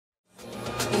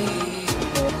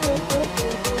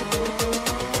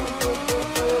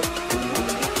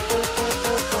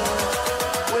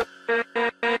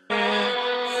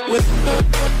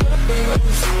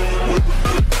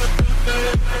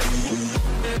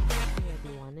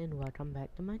welcome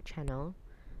back to my channel.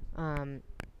 Um,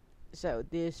 so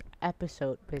this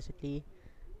episode basically,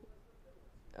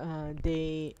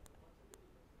 they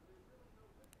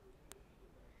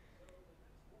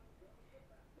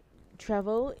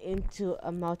travel into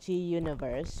a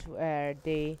multi-universe where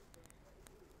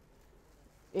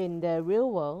in the real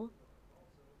world,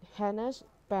 Hannah's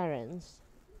parents,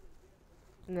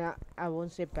 no, I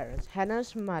won't say parents,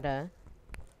 Hannah's mother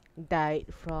died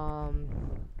from,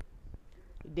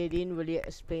 they didn't really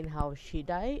explain how she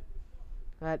died,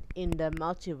 but in the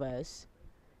multiverse,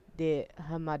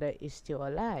 her mother is still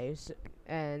alive,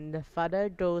 and the father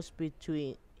goes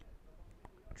between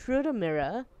through the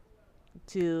mirror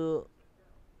to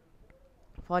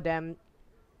for them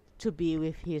to be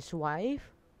with his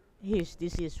wife, his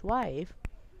deceased wife,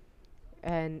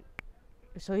 and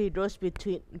so he goes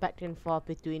between back and forth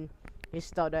between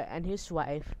his daughter and his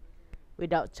wife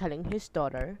without telling his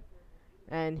daughter,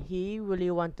 and he really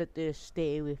wanted to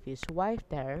stay with his wife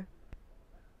there.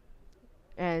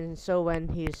 And so when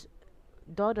his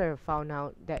daughter found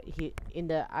out that he in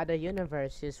the other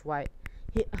universe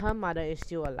her mother is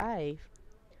still alive,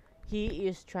 he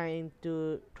is trying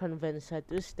to convince her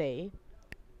to stay,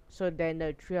 so then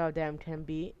the three of them can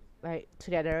be like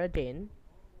together again.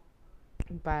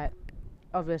 But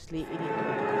obviously it didn't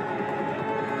work.